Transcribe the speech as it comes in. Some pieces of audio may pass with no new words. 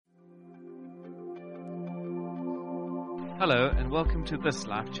Hello and welcome to this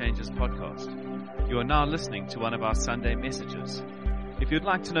Life Changes podcast. You are now listening to one of our Sunday messages. If you'd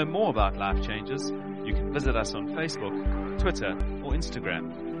like to know more about Life Changes, you can visit us on Facebook, Twitter, or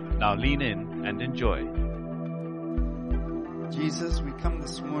Instagram. Now lean in and enjoy. Jesus, we come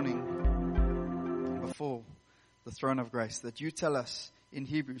this morning before the throne of grace that you tell us in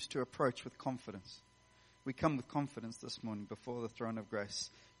Hebrews to approach with confidence. We come with confidence this morning before the throne of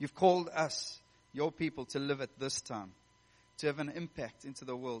grace. You've called us, your people, to live at this time, to have an impact into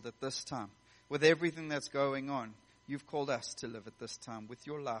the world at this time. With everything that's going on, you've called us to live at this time with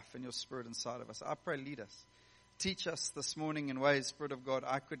your life and your spirit inside of us. I pray, lead us. Teach us this morning in ways, Spirit of God,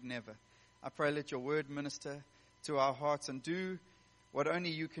 I could never. I pray, let your word minister to our hearts and do what only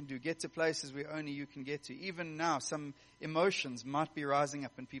you can do. Get to places where only you can get to. Even now, some emotions might be rising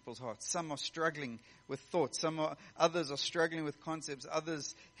up in people's hearts. Some are struggling with thoughts. Others are struggling with concepts.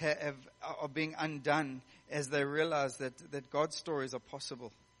 Others are being undone as they realize that God's stories are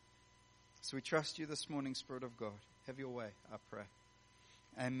possible. So we trust you this morning, Spirit of God. Have your way, I pray.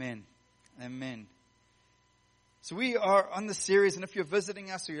 Amen. Amen. So we are on the series, and if you're visiting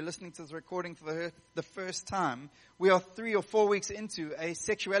us or you're listening to this recording for the first time, we are 3 or 4 weeks into a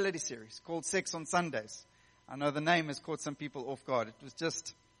sexuality series called Sex on Sundays. I know the name has caught some people off guard. It was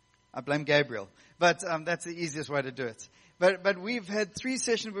just, I blame Gabriel. But that's the easiest way to do it. But we've had 3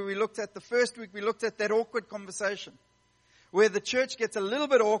 sessions where we looked at, the first week we looked at that awkward conversation. Where the church gets a little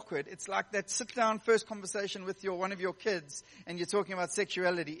bit awkward. It's like that sit down first conversation with one of your kids and you're talking about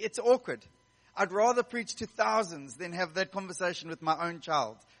sexuality. It's awkward. I'd rather preach to thousands than have that conversation with my own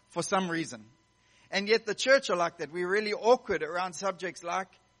child for some reason. And yet the church are like that. We're really awkward around subjects like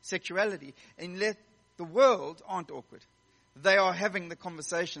sexuality. And yet the world aren't awkward. They are having the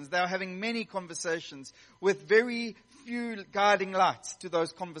conversations. They are having many conversations with very few guiding lights to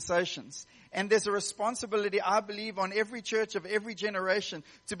those conversations. And there's a responsibility, I believe, on every church of every generation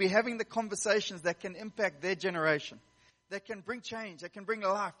to be having the conversations that can impact their generation. That can bring change, that can bring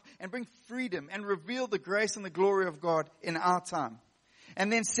life and bring freedom and reveal the grace and the glory of God in our time.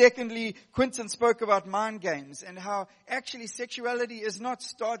 And then secondly, Quinton spoke about mind games and how actually sexuality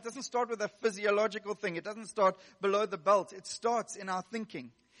doesn't start with a physiological thing. It doesn't start below the belt. It starts in our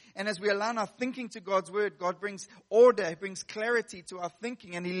thinking. And as we align our thinking to God's word, God brings order, He brings clarity to our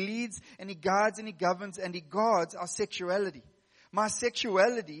thinking, and He leads and He guides and He governs and He guards our sexuality. My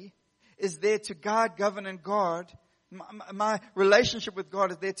sexuality is there to guide, govern and guard. My relationship with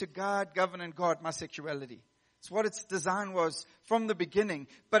God is there to guide, govern, and guard my sexuality. It's what its design was from the beginning.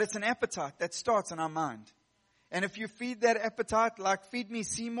 But it's an appetite that starts in our mind. And if you feed that appetite, like Feed Me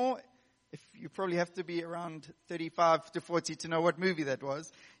Seymour, you probably have to be around 35 to 40 to know what movie that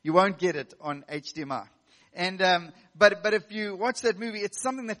was. You won't get it on HDMI. And but if you watch that movie, it's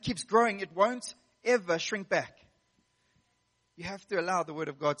something that keeps growing. It won't ever shrink back. You have to allow the Word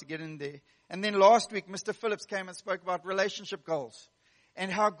of God to get in there. And then last week, Mr. Phillips came and spoke about relationship goals and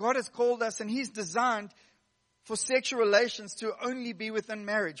how God has called us and He's designed for sexual relations to only be within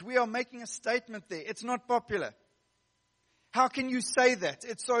marriage. We are making a statement there. It's not popular. How can you say that?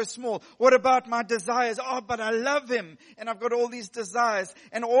 It's so small. What about my desires? Oh, but I love Him and I've got all these desires.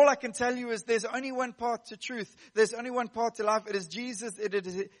 And all I can tell you is there's only one path to truth. There's only one path to life. It is Jesus, it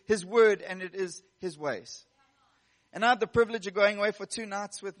is His Word, and it is His ways. And I had the privilege of going away for 2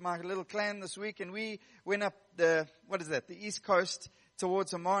 nights with my little clan this week, and we went up the East Coast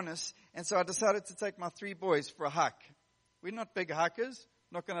towards Hermanus, and so I decided to take my 3 boys for a hike. We're not big hikers,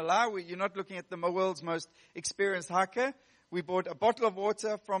 not going to lie. You're not looking at the world's most experienced hiker. We bought a bottle of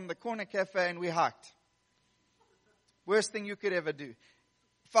water from the corner cafe and we hiked. Worst thing you could ever do.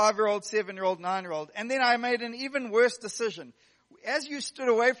 5-year-old, 7-year-old, 9-year-old. And then I made an even worse decision. As you stood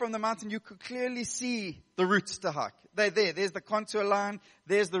away from the mountain, you could clearly see the routes to hike. They're there. There's the contour line.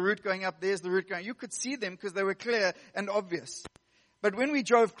 There's the route going up. There's the route going. You could see them because they were clear and obvious. But when we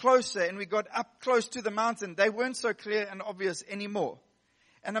drove closer and we got up close to the mountain, they weren't so clear and obvious anymore.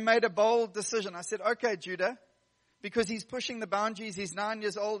 And I made a bold decision. I said, okay, Judah, because he's pushing the boundaries. He's 9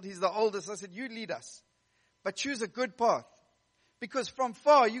 years old. He's the oldest. I said, you lead us. But choose a good path. Because from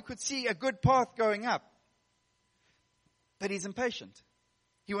far, you could see a good path going up. But he's impatient.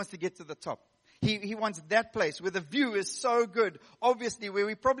 He wants to get to the top. He wants that place where the view is so good. Obviously, where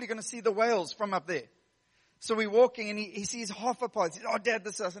we're probably going to see the whales from up there. So we're walking and he sees half a path. He says, oh, Dad,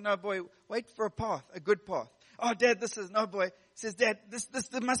 this is. I said, no, boy, wait for a path, a good path. Oh, Dad, this is. No, boy. He says, Dad,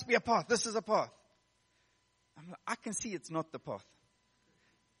 there must be a path. This is a path. I'm like, I can see it's not the path.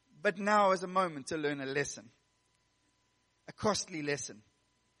 But now is a moment to learn a lesson. A costly lesson.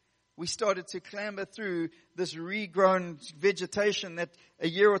 we started to clamber through this regrown vegetation that a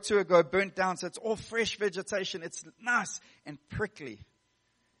year or two ago burnt down. So it's all fresh vegetation. It's nice and prickly.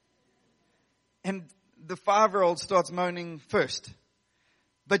 And the 5-year-old starts moaning first.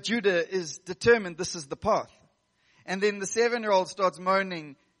 But Judah is determined this is the path. And then the 7-year-old starts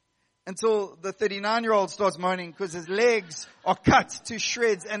moaning until the 39-year-old starts moaning because his legs are cut to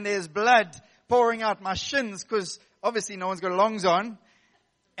shreds and there's blood pouring out my shins because obviously no one's got longs on.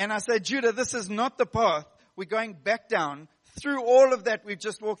 And I say, Judah, this is not the path. We're going back down through all of that we've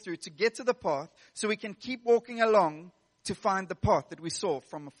just walked through to get to the path so we can keep walking along to find the path that we saw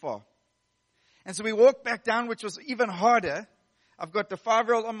from afar. And so we walked back down, which was even harder. I've got the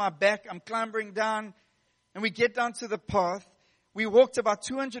 5-year-old on my back. I'm clambering down and we get down to the path. We walked about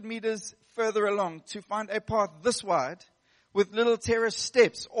 200 meters further along to find a path this wide with little terrace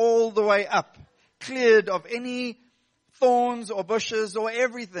steps all the way up, cleared of any thorns or bushes or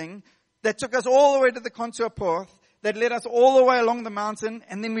everything that took us all the way to the contour path that led us all the way along the mountain,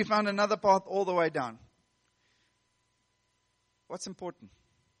 and then we found another path all the way down. What's important?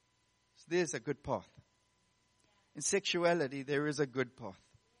 So there's a good path. In sexuality, there is a good path.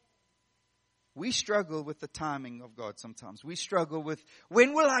 We struggle with the timing of God sometimes. We struggle with,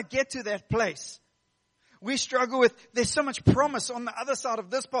 when will I get to that place? We struggle with, there's so much promise on the other side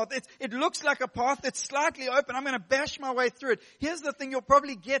of this path. It looks like a path that's slightly open. I'm going to bash my way through it. Here's the thing, you'll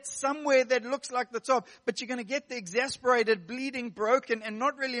probably get somewhere that looks like the top, but you're going to get the exasperated, bleeding, broken, and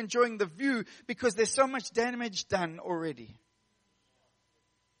not really enjoying the view because there's so much damage done already.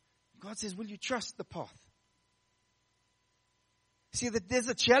 God says, will you trust the path? See, that there's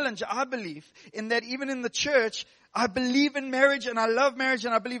a challenge, I believe, in that even in the church, I believe in marriage and I love marriage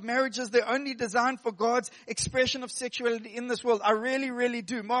and I believe marriage is the only design for God's expression of sexuality in this world. I really, really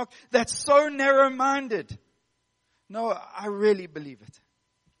do. Mark, that's so narrow-minded. No, I really believe it.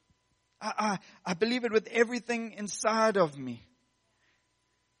 I believe it with everything inside of me.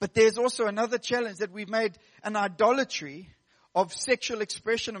 But there's also another challenge that we've made an idolatry of sexual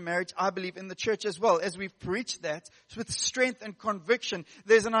expression of marriage, I believe, in the church as well. As we've preached that with strength and conviction,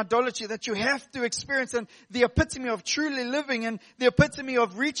 there's an idolatry that you have to experience. And the epitome of truly living and the epitome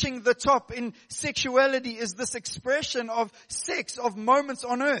of reaching the top in sexuality is this expression of sex, of moments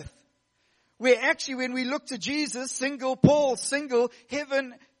on earth. Where actually when we look to Jesus, single, Paul, single,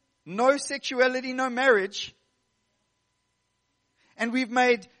 heaven, no sexuality, no marriage. And we've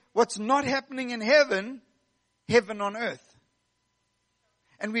made what's not happening in heaven, heaven on earth.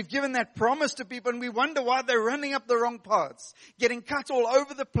 And we've given that promise to people and we wonder why they're running up the wrong paths, getting cut all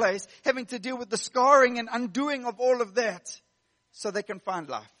over the place, having to deal with the scarring and undoing of all of that so they can find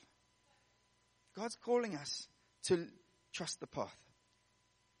life. God's calling us to trust the path.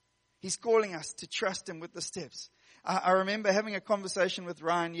 He's calling us to trust Him with the steps. I remember having a conversation with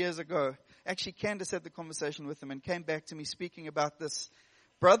Ryan years ago. Actually, Candace had the conversation with him and came back to me speaking about this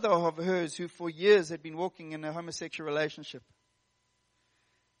brother of hers who for years had been walking in a homosexual relationship.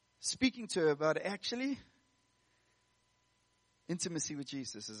 Speaking to her about actually, intimacy with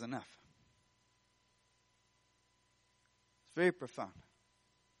Jesus is enough. It's very profound.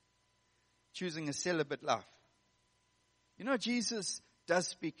 Choosing a celibate life. You know, Jesus does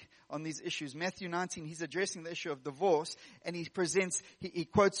speak on these issues. Matthew 19, He's addressing the issue of divorce, and He presents, He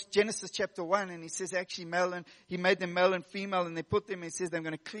quotes Genesis chapter 1, and He says actually He made them male and female, and they put them, and He says they're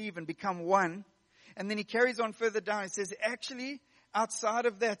going to cleave and become one. And then He carries on further down, He says actually, outside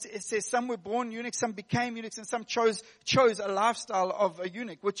of that, it says some were born eunuchs, some became eunuchs, and some chose a lifestyle of a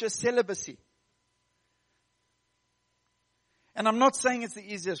eunuch, which is celibacy. And I'm not saying it's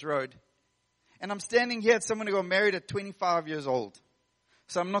the easiest road. And I'm standing here at someone who got married at 25 years old.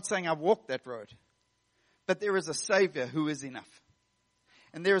 So I'm not saying I walked that road. But there is a Savior who is enough.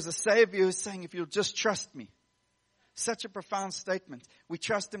 And there is a Savior who's saying, if you'll just trust me. Such a profound statement. We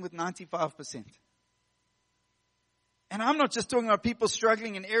trust Him with 95%. And I'm not just talking about people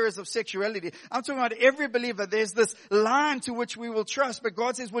struggling in areas of sexuality. I'm talking about every believer. There's this line to which we will trust. But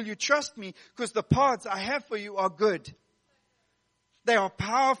God says, will you trust me? Because the paths I have for you are good. They are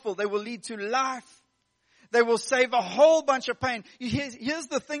powerful. They will lead to life. They will save a whole bunch of pain. Here's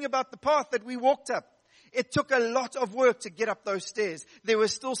the thing about the path that we walked up. It took a lot of work to get up those stairs. There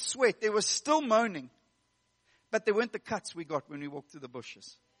was still sweat. There was still moaning. But there weren't the cuts we got when we walked through the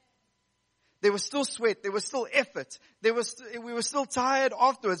bushes. There was still sweat. There was still effort. We were still tired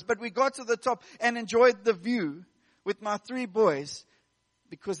afterwards. But we got to the top and enjoyed the view with my 3 boys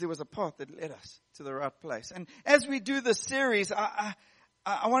because there was a path that led us to the right place. And as we do this series,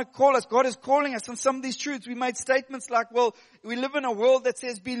 I want to call us, God is calling us on some of these truths. We made statements like, well, we live in a world that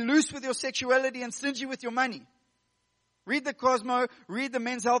says be loose with your sexuality and stingy with your money. Read the Cosmo, read the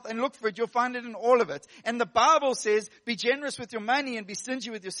Men's Health, and look for it. You'll find it in all of it. And the Bible says, be generous with your money and be stingy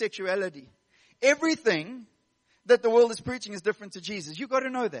with your sexuality. Everything that the world is preaching is different to Jesus. You've got to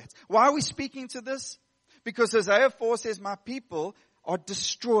know that. Why are we speaking to this? Because Isaiah 4 says, my people are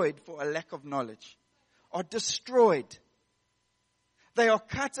destroyed for a lack of knowledge. Are destroyed. They are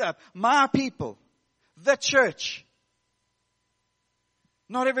cut up. My people, the church.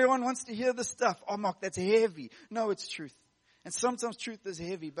 Not everyone wants to hear this stuff. Oh, Mark, that's heavy. No, it's truth. And sometimes truth is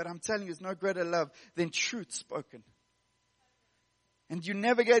heavy, but I'm telling you, there's no greater love than truth spoken. And you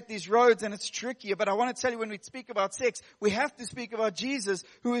navigate these roads and it's trickier, but I want to tell you, when we speak about sex, we have to speak about Jesus,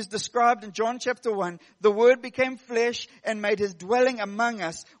 who is described in John chapter 1. The Word became flesh and made His dwelling among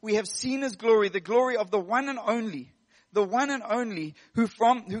us. We have seen His glory, the glory of the one and only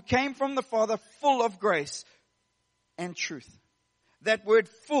who came from the Father, full of grace and truth. That word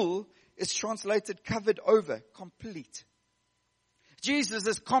full is translated covered over, complete. Jesus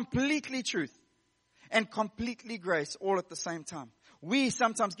is completely truth and completely grace all at the same time. We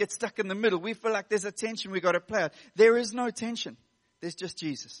sometimes get stuck in the middle. We feel like there's a tension we got to play out. There is no tension. There's just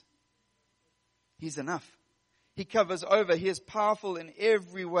Jesus. He's enough. He covers over. He is powerful in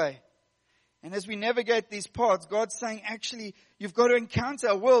every way. And as we navigate these paths, God's saying, actually, you've got to encounter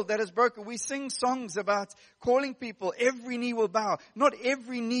a world that is broken. We sing songs about calling people, every knee will bow. Not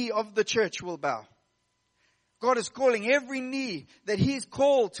every knee of the church will bow. God is calling every knee that He's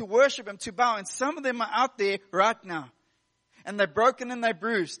called to worship Him to bow. And some of them are out there right now. And they're broken and they're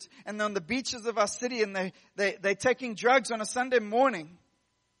bruised. And they're on the beaches of our city and they're taking drugs on a Sunday morning.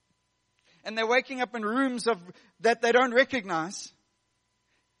 And they're waking up in rooms that they don't recognize.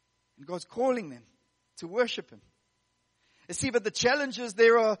 And God's calling them to worship Him. You see, but the challenge is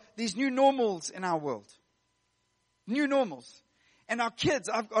there are these new normals in our world. New normals. And our kids,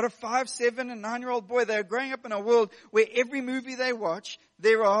 I've got a 5, 7, and 9-year-old boy. They're growing up in a world where every movie they watch,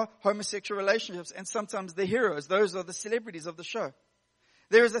 there are homosexual relationships. And sometimes the heroes, those are the celebrities of the show.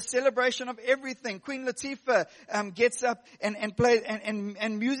 There is a celebration of everything. Queen Latifah gets up and plays,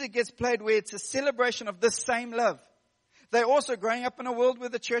 and music gets played where it's a celebration of this same love. They're also growing up in a world where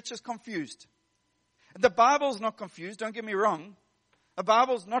the church is confused. The Bible's not confused, don't get me wrong. The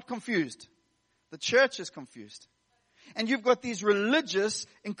Bible's not confused. The church is confused. And you've got these religious,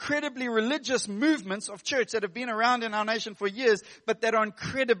 incredibly religious movements of church that have been around in our nation for years, but that are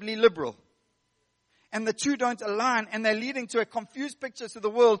incredibly liberal. And the two don't align, and they're leading to a confused picture to the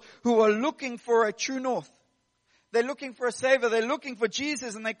world who are looking for a true north. They're looking for a Savior. They're looking for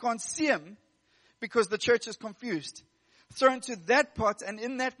Jesus, and they can't see Him because the church is confused. Thrown into that pot, and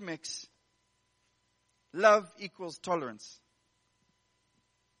in that mix, love equals tolerance.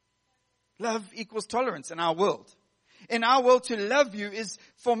 Love equals tolerance in our world. In our world, to love you is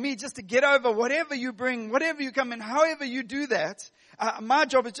for me just to get over whatever you bring, whatever you come in, however you do that. My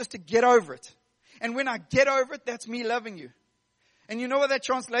job is just to get over it. And when I get over it, that's me loving you. And you know what that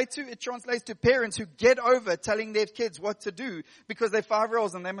translates to? It translates to parents who get over telling their kids what to do because they're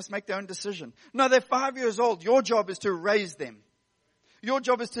 5-year-olds and they must make their own decision. No, they're 5 years old. Your job is to raise them. Your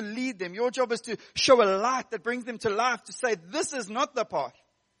job is to lead them. Your job is to show a light that brings them to life, to say, this is not the path.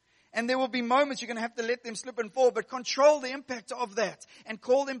 And there will be moments you're going to have to let them slip and fall, but control the impact of that and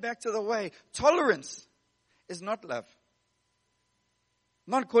call them back to the way. Tolerance is not love.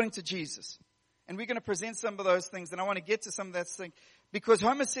 Not according to Jesus. And we're going to present some of those things, and I want to get to some of that thing, because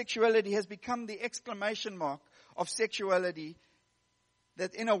homosexuality has become the exclamation mark of sexuality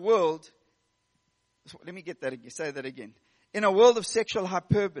that in a world, let me get that again, say that again. In a world of sexual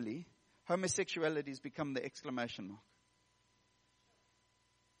hyperbole, homosexuality has become the exclamation mark.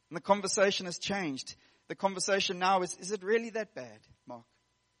 And the conversation has changed. The conversation now is it really that bad, Mark,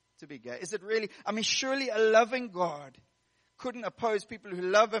 to be gay? Is it really? I mean, surely a loving God couldn't oppose people who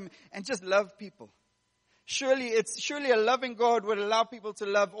love Him and just love people. Surely a loving God would allow people to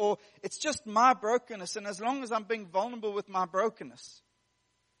love, or it's just my brokenness, and as long as I'm being vulnerable with my brokenness,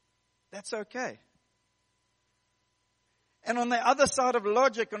 that's okay. And on the other side of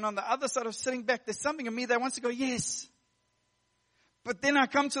logic, and on the other side of sitting back, there's something in me that wants to go, yes. But then I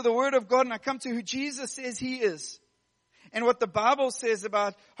come to the Word of God and I come to who Jesus says He is. And what the Bible says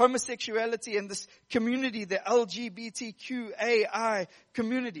about homosexuality and this community, the LGBTQAI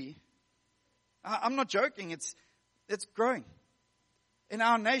community. I'm not joking. It's growing. In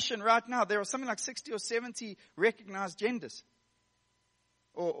our nation right now, there are something like 60 or 70 recognized genders.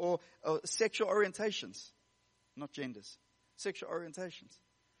 Or sexual orientations. Not genders. Sexual orientations.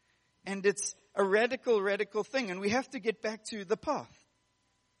 And it's a radical thing. And we have to get back to the path.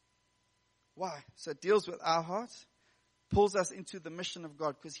 Why? So it deals with our hearts. Pulls us into the mission of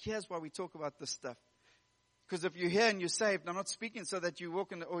God. Because here's why we talk about this stuff. Because if you're here and you're saved, I'm not speaking so that you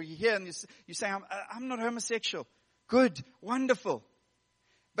walk in, or you're here and you say, I'm not homosexual. Good, wonderful.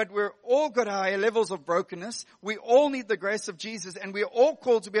 But we're all got higher levels of brokenness. We all need the grace of Jesus, and we're all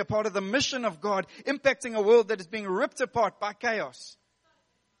called to be a part of the mission of God, impacting a world that is being ripped apart by chaos.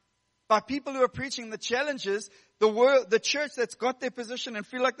 By people who are preaching the challenges, the church that's got their position and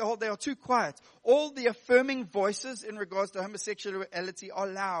feel like they are too quiet. All the affirming voices in regards to homosexuality are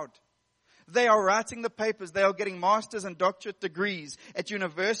loud. They are writing the papers. They are getting master's and doctorate degrees at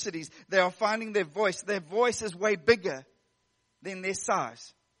universities. They are finding their voice. Their voice is way bigger than their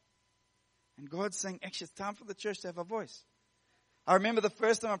size. And God's saying, actually, it's time for the church to have a voice. I remember the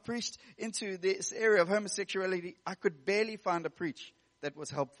first time I preached into this area of homosexuality, I could barely find a preach that was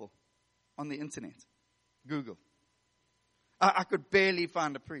helpful on the internet. Google. I could barely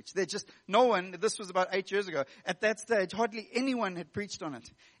find a preach. There just no one, this was about 8 years ago. At that stage, hardly anyone had preached on it.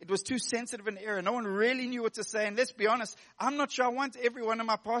 It was too sensitive an area. No one really knew what to say. And let's be honest, I'm not sure I want every one of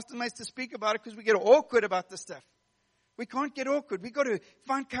my pastor mates to speak about it because we get awkward about this stuff. We can't get awkward. We've got to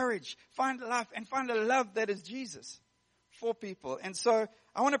find courage, find life, and find a love that is Jesus for people. And so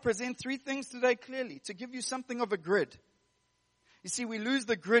I want to present 3 things today clearly to give you something of a grid. You see, we lose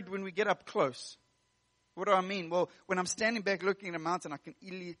the grid when we get up close. What do I mean? Well, when I'm standing back looking at a mountain, I can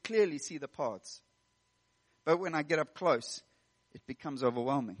clearly see the paths. But when I get up close, it becomes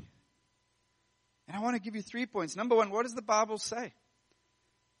overwhelming. And I want to give you 3 points. Number 1, what does the Bible say?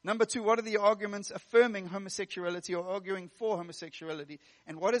 Number 2, what are the arguments affirming homosexuality or arguing for homosexuality?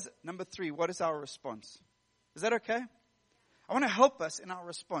 And number 3, what is our response? Is that okay? I want to help us in our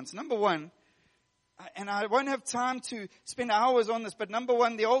response. Number 1, and I won't have time to spend hours on this, but number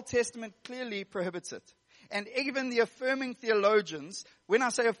 1, the Old Testament clearly prohibits it. And even the affirming theologians, when I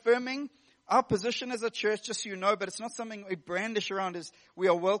say affirming, our position as a church, just so you know, but it's not something we brandish around, is we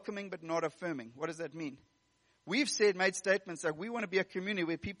are welcoming but not affirming. What does that mean? We've made statements that we want to be a community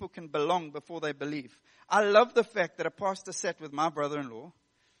where people can belong before they believe. I love the fact that a pastor sat with my brother-in-law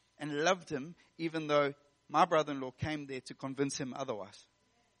and loved him, even though my brother-in-law came there to convince him otherwise.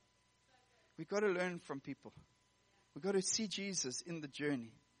 We've got to learn from people. We've got to see Jesus in the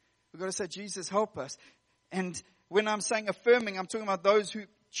journey. We've got to say, Jesus, help us. And when I'm saying affirming, I'm talking about those who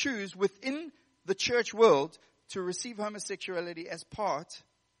choose within the church world to receive homosexuality as part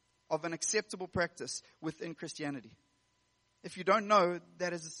of an acceptable practice within Christianity. If you don't know,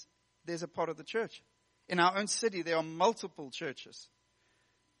 there's a part of the church. In our own city, there are multiple churches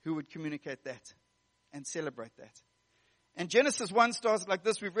who would communicate that and celebrate that. And Genesis 1 starts like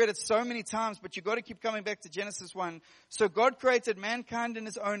this. We've read it so many times, but you've got to keep coming back to Genesis 1. So God created mankind in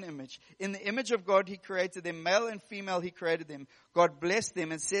his own image. In the image of God, he created them. Male and female, he created them. God blessed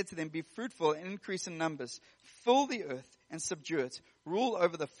them and said to them, be fruitful and increase in numbers. Fill the earth and subdue it. Rule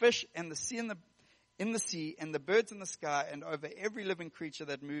over the fish and the sea in the sea and the birds in the sky and over every living creature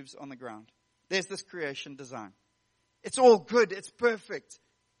that moves on the ground. There's this creation design. It's all good. It's perfect.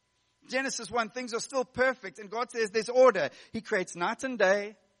 Genesis 1, things are still perfect. And God says there's order. He creates night and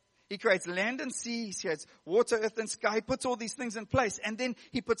day. He creates land and sea. He creates water, earth, and sky. He puts all these things in place. And then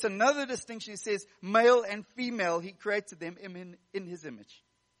he puts another distinction. He says male and female. He created them in his image.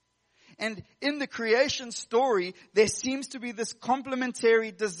 And in the creation story, there seems to be this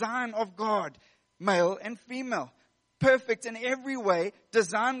complementary design of God. Male and female. Perfect in every way.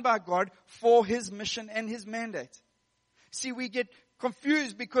 Designed by God for his mission and his mandate. See, we get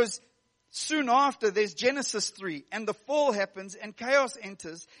confused because soon after, there's Genesis 3, and the fall happens, and chaos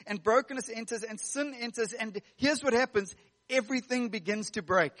enters, and brokenness enters, and sin enters, and here's what happens. Everything begins to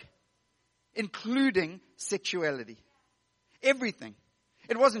break, including sexuality. Everything.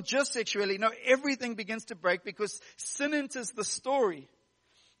 It wasn't just sexuality. No, everything begins to break because sin enters the story.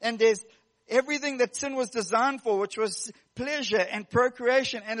 And there's everything that sin was designed for, which was pleasure and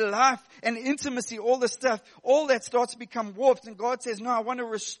procreation and life and intimacy, all the stuff, all that starts to become warped. And God says, no, I want to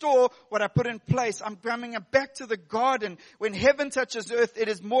restore what I put in place. I'm coming back to the garden. When heaven touches earth, it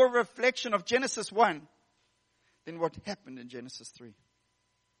is more a reflection of Genesis 1 than what happened in Genesis 3.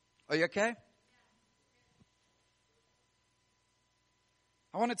 Are you okay?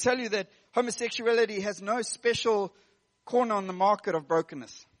 I want to tell you that homosexuality has no special corner on the market of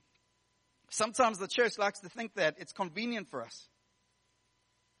brokenness. Sometimes the church likes to think that it's convenient for us.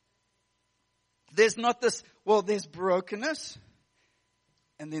 There's not this, well, there's brokenness,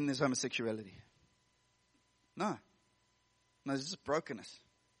 and then there's homosexuality. No, there's just brokenness.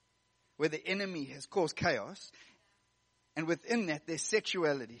 Where the enemy has caused chaos, and within that there's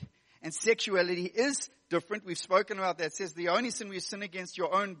sexuality. And sexuality is different. We've spoken about that. It says the only sin we sin against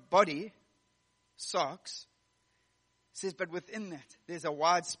your own body, socks. It says, but within that, there's a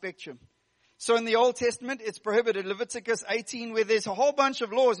wide spectrum. So in the Old Testament, it's prohibited. Leviticus 18, where there's a whole bunch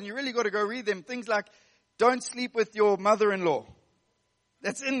of laws, and you really got to go read them. Things like, don't sleep with your mother-in-law.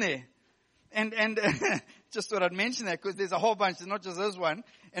 That's in there. And just thought I'd mention that because there's a whole bunch. There's not just this one.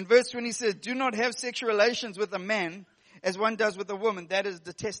 And verse 20 says, do not have sexual relations with a man as one does with a woman. That is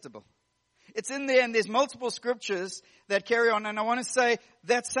detestable. It's in there, and there's multiple scriptures that carry on. And I want to say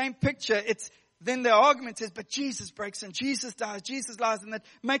that same picture, then the argument is, but Jesus breaks in, Jesus dies, Jesus lies, and that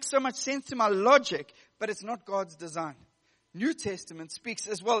makes so much sense to my logic, but it's not God's design. New Testament speaks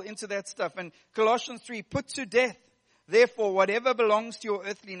as well into that stuff. And Colossians 3, put to death, therefore, whatever belongs to your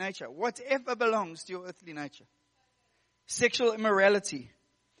earthly nature. Whatever belongs to your earthly nature. Sexual immorality,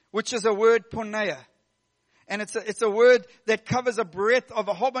 which is a word porneia. And it's a word that covers a breadth of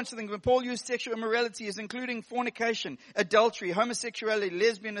a whole bunch of things. When Paul used sexual immorality, is including fornication, adultery, homosexuality,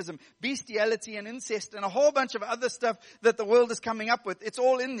 lesbianism, bestiality, and incest, and a whole bunch of other stuff that the world is coming up with. It's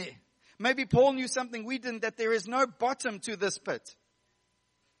all in there. Maybe Paul knew something we didn't, that there is no bottom to this pit.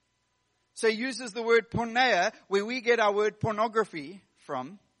 So he uses the word porneia, where we get our word pornography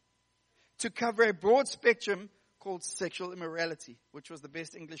from, to cover a broad spectrum called sexual immorality, which was the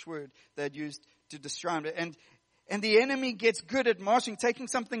best English word they had used to describe it. And the enemy gets good at marching, taking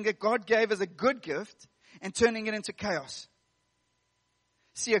something that God gave as a good gift and turning it into chaos.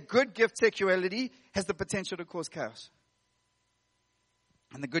 See, a good gift, sexuality, has the potential to cause chaos.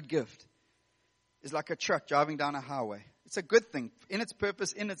 And the good gift is like a truck driving down a highway. It's a good thing. In its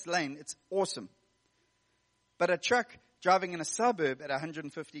purpose, in its lane, it's awesome. But a truck driving in a suburb at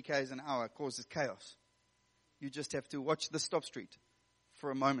 150 k's an hour causes chaos. You just have to watch the stop street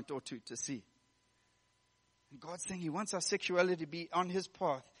for a moment or two to see. And God's saying He wants our sexuality to be on His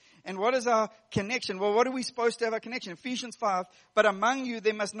path. And what is our connection? Well, what are we supposed to have our connection? Ephesians 5, but among you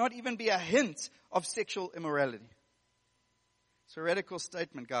there must not even be a hint of sexual immorality. It's a radical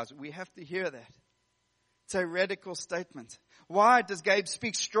statement, guys. We have to hear that. It's a radical statement. Why does Gabe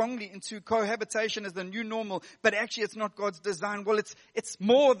speak strongly into cohabitation as the new normal, but actually it's not God's design? Well, it's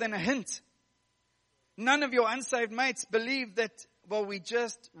more than a hint. None of your unsaved mates believe that, well, we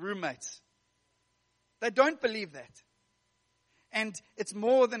just roommates. They don't believe that. And it's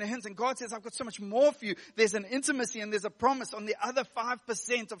more than a hint. And God says, I've got so much more for you. There's an intimacy and there's a promise on the other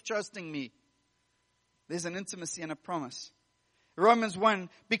 5% of trusting me. There's an intimacy and a promise. Romans 1,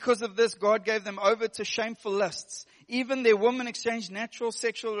 because of this, God gave them over to shameful lusts. Even their women exchanged natural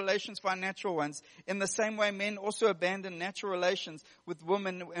sexual relations for unnatural ones. In the same way, men also abandoned natural relations with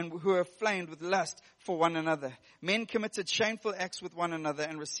women and who are inflamed with lust for one another. Men committed shameful acts with one another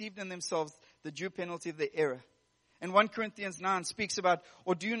and received in themselves the due penalty of their error. And 1 Corinthians 9 speaks about,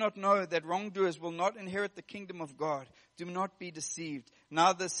 or do you not know that wrongdoers will not inherit the kingdom of God? Do not be deceived.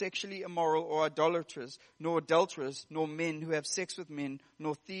 Neither sexually immoral or idolaters, nor adulterers, nor men who have sex with men,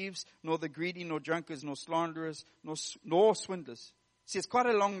 nor thieves, nor the greedy, nor drunkards, nor slanderers, nor swindlers. See, it's quite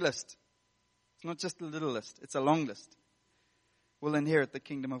a long list. It's not just a little list. It's a long list. Will inherit the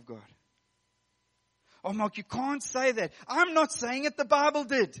kingdom of God. Oh, Mark, you can't say that. I'm not saying it. The Bible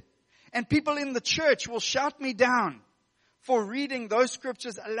did. And people in the church will shout me down for reading those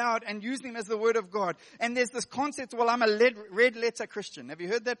scriptures aloud and using them as the word of God. And there's this concept, well, I'm a red letter Christian. Have you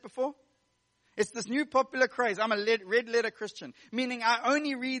heard that before? It's this new popular craze. I'm a red letter Christian. Meaning I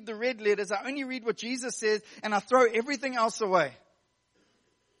only read the red letters. I only read what Jesus says and I throw everything else away.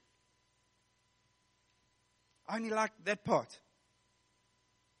 I only like that part.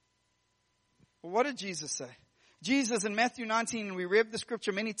 Well, what did Jesus say? Jesus in Matthew 19, and we read the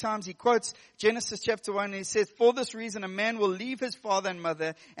scripture many times, he quotes Genesis chapter 1, and he says, for this reason a man will leave his father and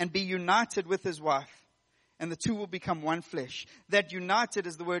mother and be united with his wife, and the two will become one flesh. That united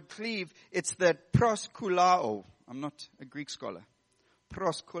is the word cleave. It's the proskulao. I'm not a Greek scholar.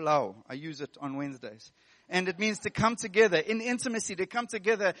 Proskulao. I use it on Wednesdays. And it means to come together in intimacy, to come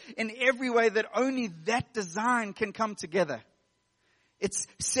together in every way that only that design can come together. It's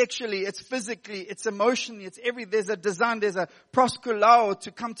sexually, it's physically, it's emotionally, there's a design, there's a proskulao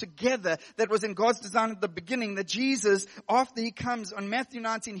to come together that was in God's design at the beginning, that Jesus, after He comes on Matthew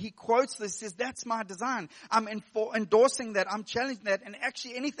 19, He quotes this, says, that's my design. I'm endorsing that, I'm challenging that, and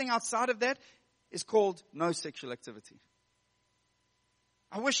actually anything outside of that is called no sexual activity.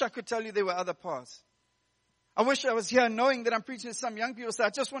 I wish I could tell you there were other paths. I wish I was here knowing that I'm preaching to some young people. So I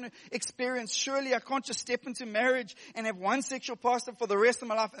just want to experience, surely I can't just step into marriage and have one sexual pastor for the rest of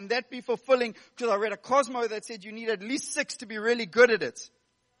my life and that be fulfilling, because I read a Cosmo that said you need at least 6 to be really good at it.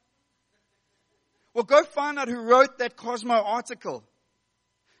 Well, go find out who wrote that Cosmo article,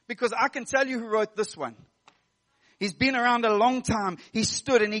 because I can tell you who wrote this one. He's been around a long time. He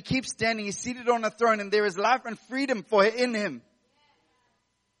stood and he keeps standing. He's seated on a throne and there is life and freedom in him.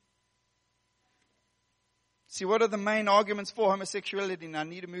 See, what are the main arguments for homosexuality? And I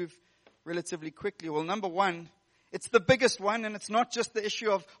need to move relatively quickly. Well, number one, it's the biggest one, and it's not just the issue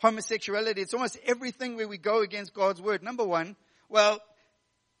of homosexuality. It's almost everything where we go against God's word. Number one, well,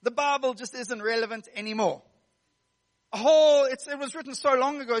 the Bible just isn't relevant anymore. It was written so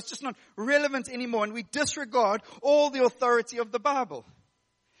long ago, it's just not relevant anymore, and we disregard all the authority of the Bible.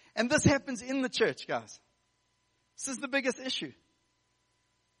 And this happens in the church, guys. This is the biggest issue.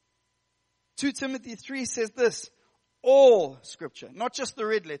 2 Timothy 3 says this, all Scripture, not just the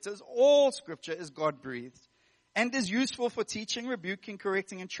red letters, all Scripture is God-breathed and is useful for teaching, rebuking,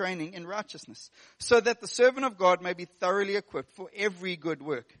 correcting, and training in righteousness, so that the servant of God may be thoroughly equipped for every good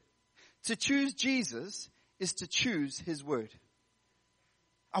work. To choose Jesus is to choose His word.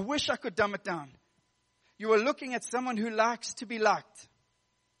 I wish I could dumb it down. You are looking at someone who likes to be liked.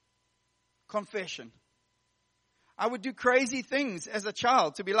 Confession. I would do crazy things as a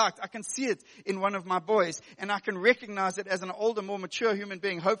child to be liked. I can see it in one of my boys, and I can recognize it as an older, more mature human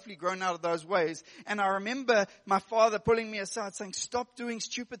being, hopefully grown out of those ways. And I remember my father pulling me aside saying, stop doing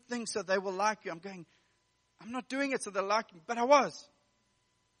stupid things so they will like you. I'm going, I'm not doing it so they'll like me, but I was.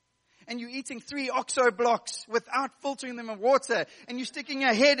 And you're eating 3 OXO blocks without filtering them in water. And you're sticking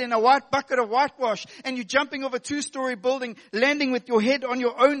your head in a white bucket of whitewash. And you're jumping off a 2-story building, landing with your head on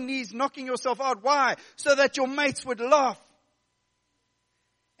your own knees, knocking yourself out. Why? So that your mates would laugh.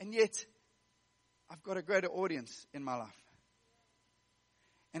 And yet, I've got a greater audience in my life.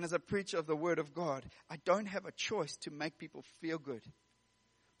 And as a preacher of the Word of God, I don't have a choice to make people feel good.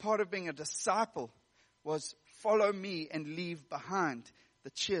 Part of being a disciple was follow me and leave behind the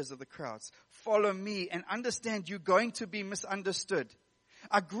cheers of the crowds. Follow me and understand you're going to be misunderstood.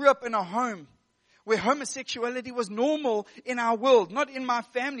 I grew up in a home where homosexuality was normal in our world. Not in my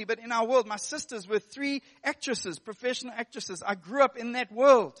family, but in our world. My sisters were 3 actresses, professional actresses. I grew up in that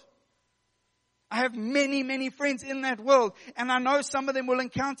world. I have many, many friends in that world. And I know some of them will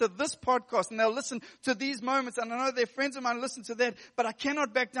encounter this podcast and they'll listen to these moments. And I know their friends of mine listen to that. But I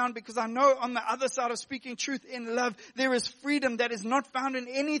cannot back down because I know on the other side of speaking truth in love, there is freedom that is not found in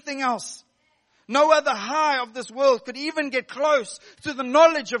anything else. No other high of this world could even get close to the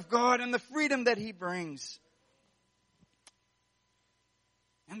knowledge of God and the freedom that He brings.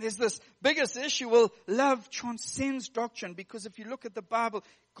 And there's this biggest issue. Well, love transcends doctrine, because if you look at the Bible,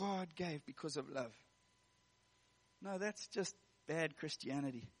 God gave because of love. No, that's just bad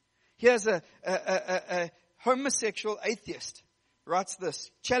Christianity. Here's a homosexual atheist writes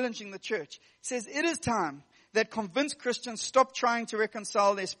this, challenging the church. He says, it is time that convinced Christians stop trying to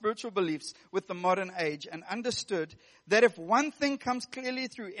reconcile their spiritual beliefs with the modern age and understood that if one thing comes clearly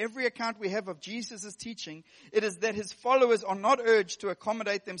through every account we have of Jesus' teaching, it is that His followers are not urged to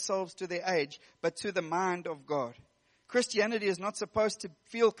accommodate themselves to their age, but to the mind of God. Christianity is not supposed to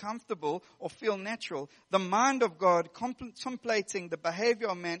feel comfortable or feel natural. The mind of God contemplating the behavior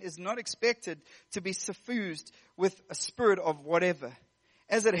of man is not expected to be suffused with a spirit of whatever.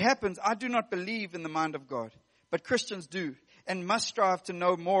 As it happens, I do not believe in the mind of God, but Christians do and must strive to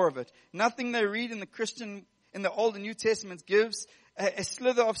know more of it. Nothing they read in the Old and New Testaments gives a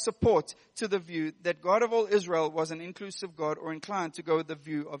slither of support to the view that God of all Israel was an inclusive God or inclined to go with the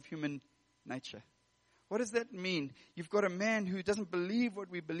view of human nature. What does that mean? You've got a man who doesn't believe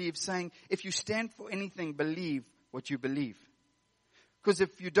what we believe saying, if you stand for anything, believe what you believe. Because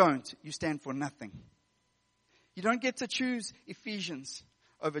if you don't, you stand for nothing. You don't get to choose Ephesians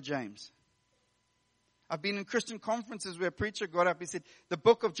over James. I've been in Christian conferences where a preacher got up, he said, the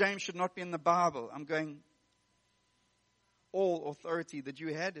book of James should not be in the Bible. I'm going, all authority that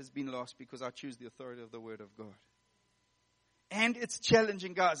you had has been lost because I choose the authority of the Word of God. And it's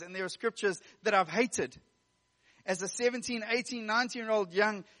challenging, guys. And there are scriptures that I've hated. As a 17, 18, 19-year-old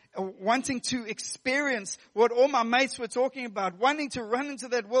young, wanting to experience what all my mates were talking about, wanting to run into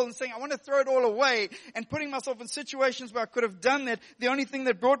that world and saying, I want to throw it all away, and putting myself in situations where I could have done that. The only thing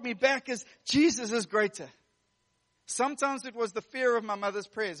that brought me back is Jesus is greater. Sometimes it was the fear of my mother's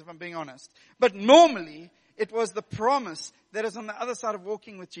prayers, if I'm being honest. But normally, it was the promise that is on the other side of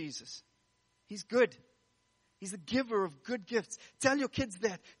walking with Jesus. He's good. He's a giver of good gifts. Tell your kids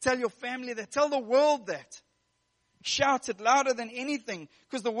that. Tell your family that. Tell the world that. Shout it louder than anything,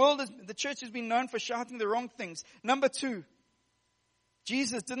 because the church has been known for shouting the wrong things. Number 2,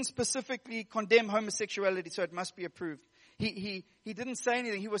 Jesus didn't specifically condemn homosexuality, so it must be approved. He didn't say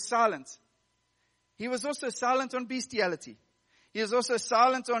anything. He was silent. He was also silent on bestiality. He was also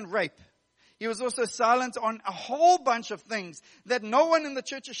silent on rape. He was also silent on a whole bunch of things that no one in the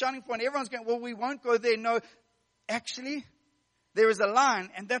church is shouting for, and everyone's going, well, we won't go there. No, actually, there is a line,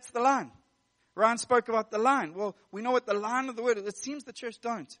 and that's the line. Ryan spoke about the line. Well, we know what the line of the word is. It seems the church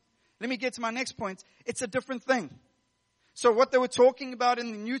don't. let me get to my next point. It's a different thing. So what they were talking about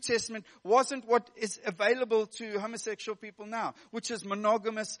in the New Testament wasn't what is available to homosexual people now, which is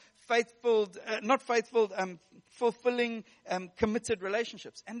monogamous, fulfilling, committed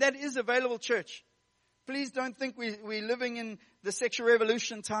relationships. And that is available, church. Please don't think we're living in the sexual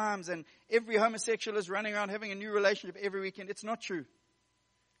revolution times and every homosexual is running around having a new relationship every weekend. It's not true.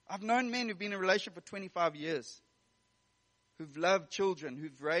 I've known men who've been in a relationship for 25 years, who've loved children,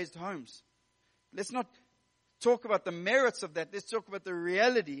 who've raised homes. Let's not talk about the merits of that. Let's talk about the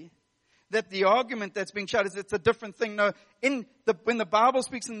reality that the argument that's being shouted is it's a different thing. No, when the Bible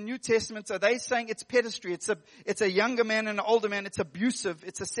speaks in the New Testament, are they saying it's pedestry? It's a younger man and an older man. It's abusive.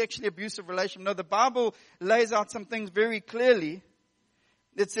 It's a sexually abusive relationship. No, the Bible lays out some things very clearly.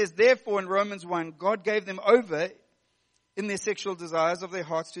 It says, therefore, in Romans 1, God gave them over in their sexual desires of their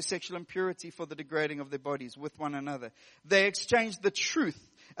hearts to sexual impurity for the degrading of their bodies with one another. They exchanged the truth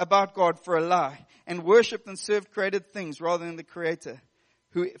about God for a lie and worshipped and served created things rather than the Creator,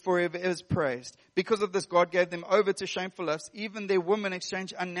 who forever is praised. Because of this, God gave them over to shameful lusts. Even their women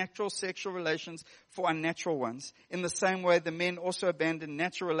exchanged unnatural sexual relations for unnatural ones. In the same way, the men also abandoned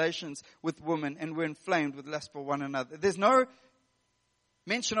natural relations with women and were inflamed with lust for one another. There's no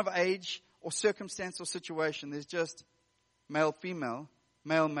mention of age or circumstance or situation. There's just male, female,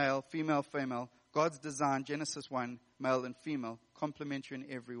 male, male, female, female. God's design, Genesis 1, male and female, complementary in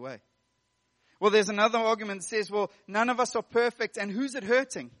every way. Well, there's another argument that says, well, none of us are perfect, and who's it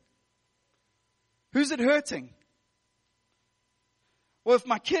hurting? Who's it hurting? Well, if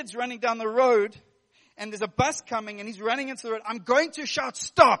my kid's running down the road, and there's a bus coming, and he's running into the road, I'm going to shout,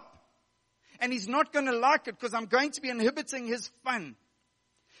 stop! And he's not going to like it, because I'm going to be inhibiting his fun.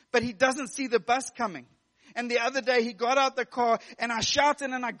 But he doesn't see the bus coming. And the other day, he got out the car, and I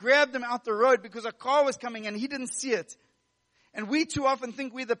shouted, and I grabbed him out the road, because a car was coming, and he didn't see it. And we too often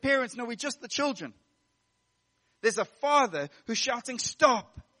think we're the parents. No, we're just the children. There's a father who's shouting,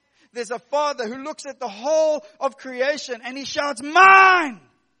 stop. There's a father who looks at the whole of creation and he shouts, mine.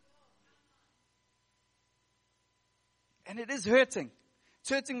 And it is hurting. It's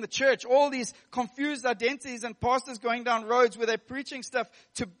hurting the church. All these confused identities and pastors going down roads where they're preaching stuff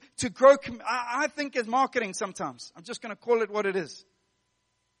to grow. I think it's marketing sometimes. I'm just going to call it what it is.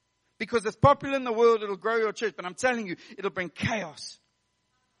 Because it's popular in the world, it'll grow your church. But I'm telling you, it'll bring chaos.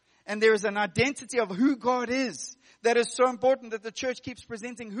 And there is an identity of who God is that is so important that the church keeps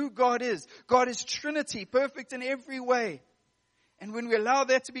presenting who God is. God is Trinity, perfect in every way. And when we allow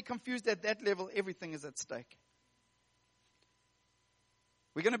that to be confused at that level, everything is at stake.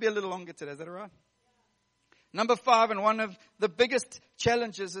 We're going to be a little longer today. Is that all right? Number 5, and one of the biggest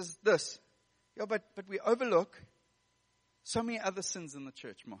challenges is this. Yeah, but we overlook so many other sins in the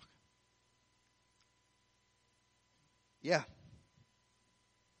church, Mark. Yeah.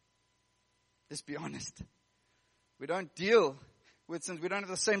 Let's be honest. We don't deal with sins. We don't have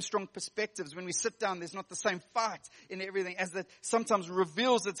the same strong perspectives. When we sit down, there's not the same fight in everything as that sometimes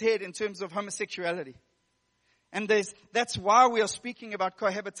reveals its head in terms of homosexuality. And that's why we are speaking about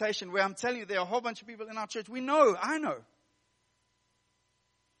cohabitation, where I'm telling you there are a whole bunch of people in our church. I know.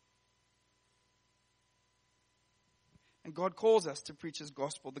 And God calls us to preach His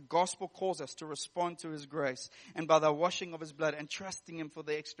gospel. The gospel calls us to respond to His grace. And by the washing of His blood and trusting Him for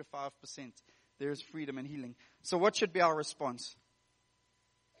the extra 5%, there is freedom and healing. So what should be our response?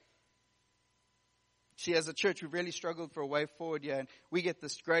 See, as a church, we've really struggled for a way forward here. And we get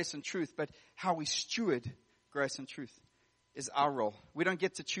this grace and truth. But how we steward grace and truth is our role. We don't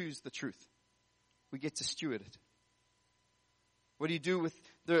get to choose the truth. We get to steward it. What do you do with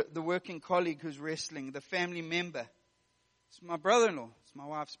the working colleague who's wrestling, the family member? It's my brother-in-law. It's my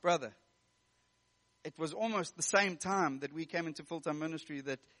wife's brother. It was almost the same time that we came into full-time ministry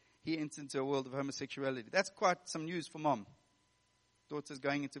that he entered into a world of homosexuality. That's quite some news for mom. Daughter's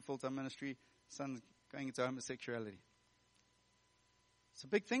going into full-time ministry. Son's going into homosexuality. It's a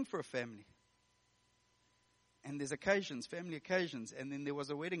big thing for a family. And there's occasions, family occasions, and then there was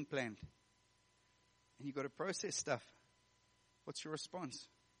a wedding planned. And you've got to process stuff. What's your response?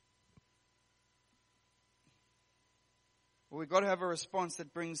 Well, we've got to have a response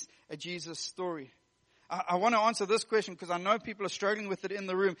that brings a Jesus story. I want to answer this question because I know people are struggling with it in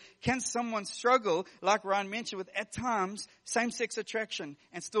the room. Can someone struggle, like Ryan mentioned, with at times same-sex attraction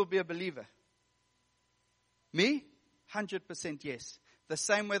and still be a believer? Me? 100% yes. The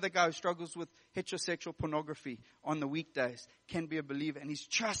same way the guy who struggles with heterosexual pornography on the weekdays can be a believer. And he's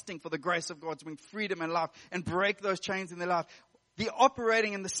trusting for the grace of God to bring freedom and life and break those chains in their life. The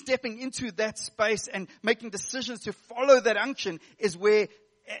operating and the stepping into that space and making decisions to follow that unction is where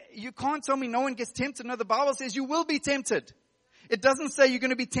you can't tell me no one gets tempted. No, the Bible says you will be tempted. It doesn't say you're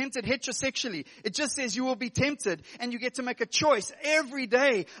going to be tempted heterosexually. It just says you will be tempted and you get to make a choice every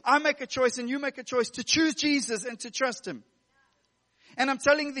day. I make a choice and you make a choice to choose Jesus and to trust Him. And I'm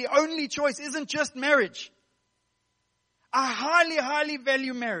telling you, the only choice isn't just marriage. I highly, highly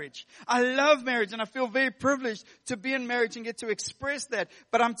value marriage. I love marriage and I feel very privileged to be in marriage and get to express that.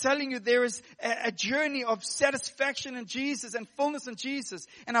 But I'm telling you, there is a journey of satisfaction in Jesus and fullness in Jesus.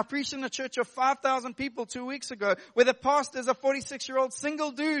 And I preached in a church of 5,000 people 2 weeks ago where the pastor is a 46-year-old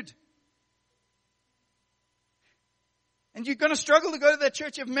single dude. And you're going to struggle to go to that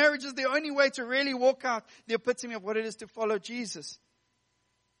church if marriage is the only way to really walk out the epitome of what it is to follow Jesus.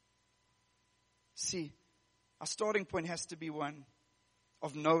 See, our starting point has to be one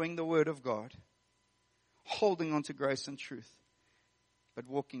of knowing the Word of God, holding on to grace and truth, but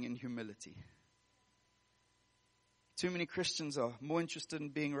walking in humility. Too many Christians are more interested in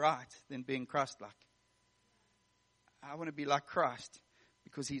being right than being Christ-like. I want to be like Christ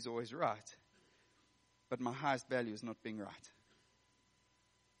because He's always right. But my highest value is not being right.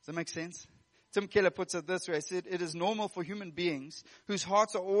 Does that make sense? Tim Keller puts it this way. He said, it is normal for human beings whose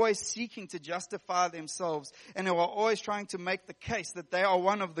hearts are always seeking to justify themselves and who are always trying to make the case that they are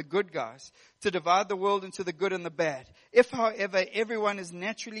one of the good guys, to divide the world into the good and the bad. If, however, everyone is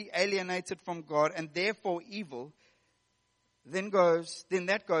naturally alienated from God and therefore evil, then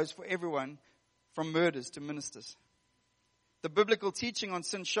that goes for everyone from murders to ministers. The biblical teaching on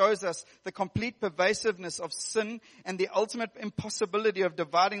sin shows us the complete pervasiveness of sin and the ultimate impossibility of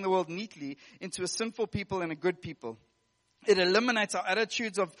dividing the world neatly into a sinful people and a good people. It eliminates our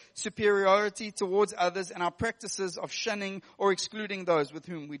attitudes of superiority towards others and our practices of shunning or excluding those with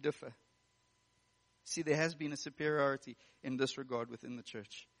whom we differ. See, there has been a superiority in this regard within the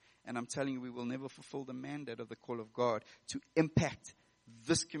church. And I'm telling you, we will never fulfill the mandate of the call of God to impact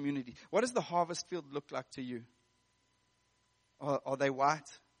this community. What does the harvest field look like to you? Are they white,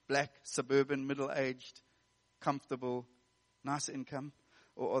 black, suburban, middle-aged, comfortable, nice income?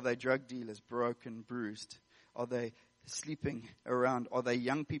 Or are they drug dealers, broken, bruised? Are they sleeping around? Are they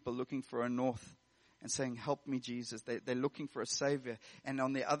young people looking for a north and saying, help me, Jesus? They're looking for a savior. And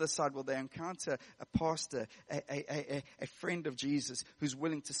on the other side, will they encounter a pastor, a friend of Jesus who's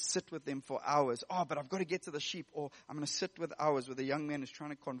willing to sit with them for hours? Oh, but I've got to get to the sheep. Or I'm going to sit with hours with a young man who's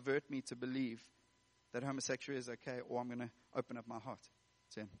trying to convert me to believe that homosexuality is okay, or I'm going to open up my heart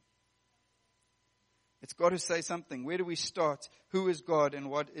to Him. It's got to say something. Where do we start? Who is God and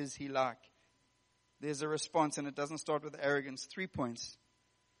what is He like? There's a response, and it doesn't start with arrogance. 3 points.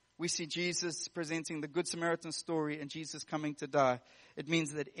 We see Jesus presenting the Good Samaritan story and Jesus coming to die. It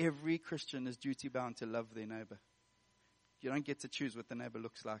means that every Christian is duty bound to love their neighbor. You don't get to choose what the neighbor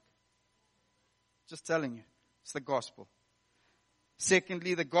looks like. Just telling you. It's the gospel.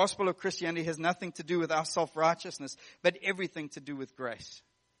 Secondly, the gospel of Christianity has nothing to do with our self-righteousness, but everything to do with grace.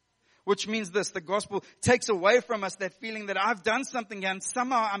 Which means this, the gospel takes away from us that feeling that I've done something and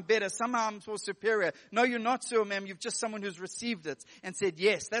somehow I'm better, somehow I'm more superior. No, you're not so, ma'am. You're just someone who's received it and said,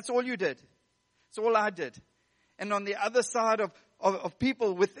 yes, that's all you did. That's all I did. And on the other side of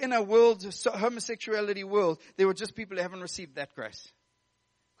people within a world, homosexuality world, there were just people who haven't received that grace.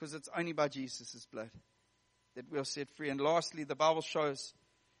 Because it's only by Jesus' blood that we are set free. And lastly, the Bible shows,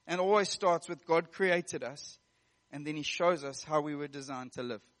 and always starts with God created us, and then He shows us how we were designed to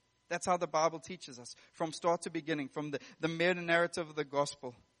live. That's how the Bible teaches us, from start to beginning, from the meta-narrative of the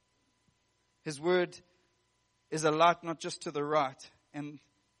gospel. His word is a light not just to the right and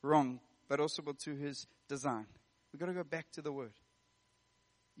wrong, but also to His design. We've got to go back to the word.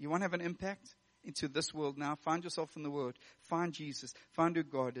 You want to have an impact into this world now? Find yourself in the word. Find Jesus. Find who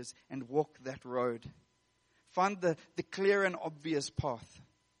God is and walk that road. Find the clear and obvious path.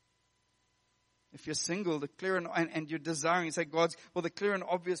 If you're single, the clear and you're desiring, you say, the clear and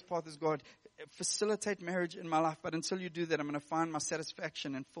obvious path is God. Facilitate marriage in my life, but until you do that, I'm going to find my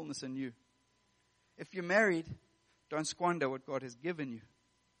satisfaction and fullness in you. If you're married, don't squander what God has given you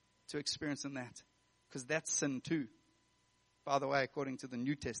to experience in that, because that's sin too. By the way, according to the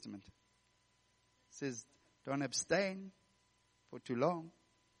New Testament, it says, don't abstain for too long,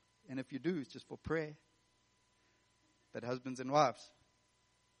 and if you do, it's just for prayer. But husbands and wives,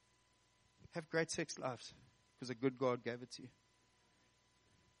 have great sex lives because a good God gave it to you.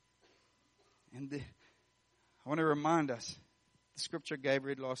 And I want to remind us, the scripture gave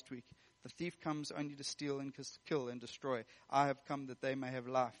read last week, the thief comes only to steal and kill and destroy. I have come that they may have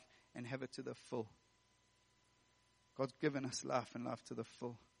life and have it to the full. God's given us life and life to the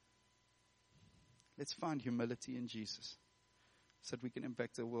full. Let's find humility in Jesus so that we can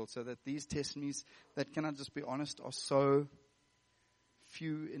impact the world, so that these testimonies that, can I just be honest, are so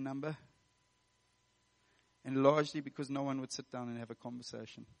few in number. And largely because no one would sit down and have a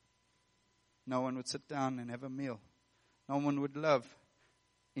conversation. No one would sit down and have a meal. No one would love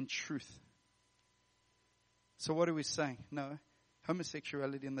in truth. So what are we saying? No,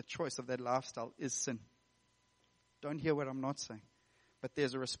 homosexuality and the choice of that lifestyle is sin. Don't hear what I'm not saying. But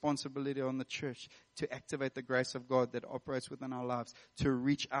there's a responsibility on the church to activate the grace of God that operates within our lives, to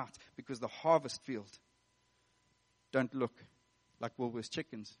reach out, because the harvest field don't look like Woolworths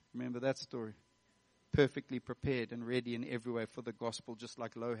chickens. Remember that story? Perfectly prepared and ready in every way for the gospel, just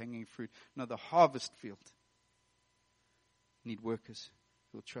like low-hanging fruit. No, the harvest field need workers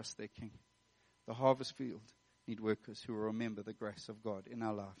who will trust their King. The harvest field need workers who will remember the grace of God in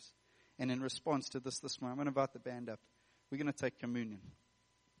our lives. And in response to this morning, I'm going to invite the band up. We're going to take communion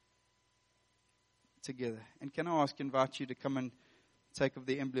together. And can I invite you to come and take of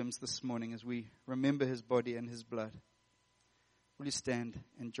the emblems this morning as we remember his body and his blood. Will you stand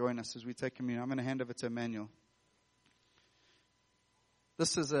and join us as we take communion? I'm going to hand over to Emmanuel.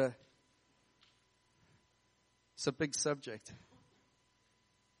 This is it's a big subject.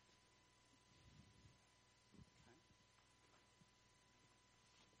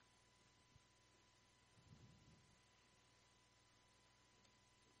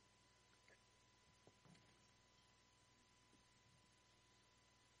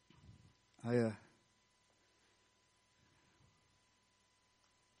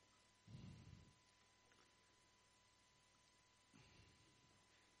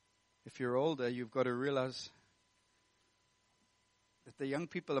 If you're older, you've got to realize that the young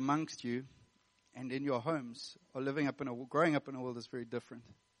people amongst you and in your homes are growing up in a world that's very different.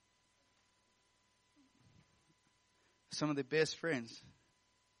 Some of their best friends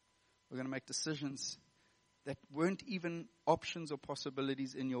are going to make decisions that weren't even options or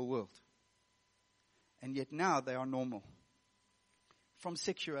possibilities in your world. And yet now they are normal. From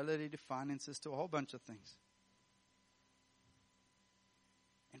sexuality to finances to a whole bunch of things.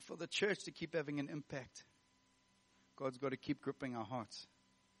 And for the church to keep having an impact, God's got to keep gripping our hearts.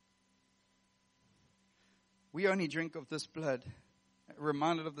 We only drink of this blood,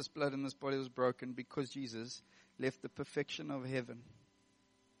 reminded of this blood and this body was broken because Jesus left the perfection of heaven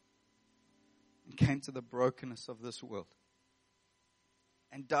and came to the brokenness of this world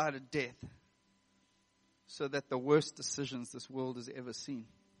and died a death so that the worst decisions this world has ever seen,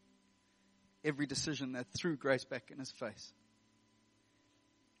 every decision that threw grace back in his face,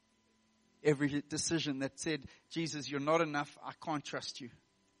 every decision that said, Jesus, you're not enough, I can't trust you.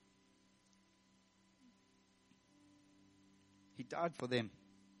 He died for them.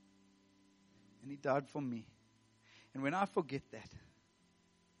 And he died for me. And when I forget that,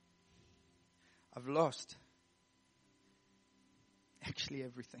 I've lost actually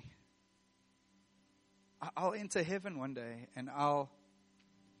everything. I'll enter heaven one day and I'll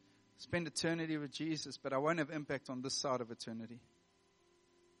spend eternity with Jesus, but I won't have impact on this side of eternity.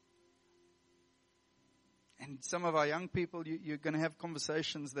 And some of our young people, you're going to have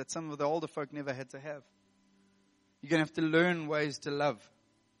conversations that some of the older folk never had to have. You're going to have to learn ways to love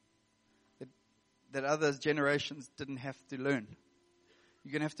that other generations didn't have to learn.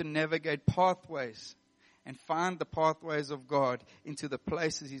 You're going to have to navigate pathways and find the pathways of God into the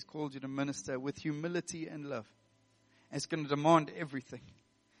places he's called you to minister with humility and love. And it's going to demand everything.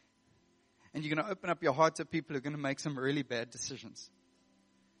 And you're going to open up your heart to people who are going to make some really bad decisions.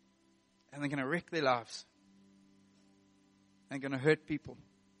 And they're going to wreck their lives. And they're going to hurt people.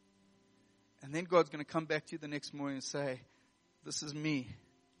 And then God's going to come back to you the next morning and say, this is me.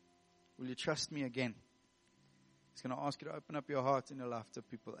 Will you trust me again? He's going to ask you to open up your heart and your life to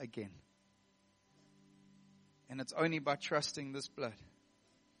people again. And it's only by trusting this blood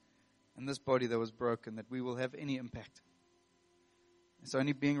and this body that was broken that we will have any impact. It's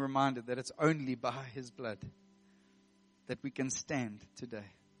only being reminded that it's only by his blood that we can stand today.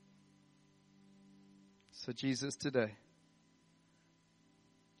 So Jesus, today,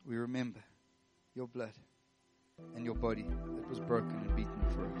 we remember your blood and your body that was broken and beaten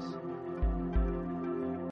for us.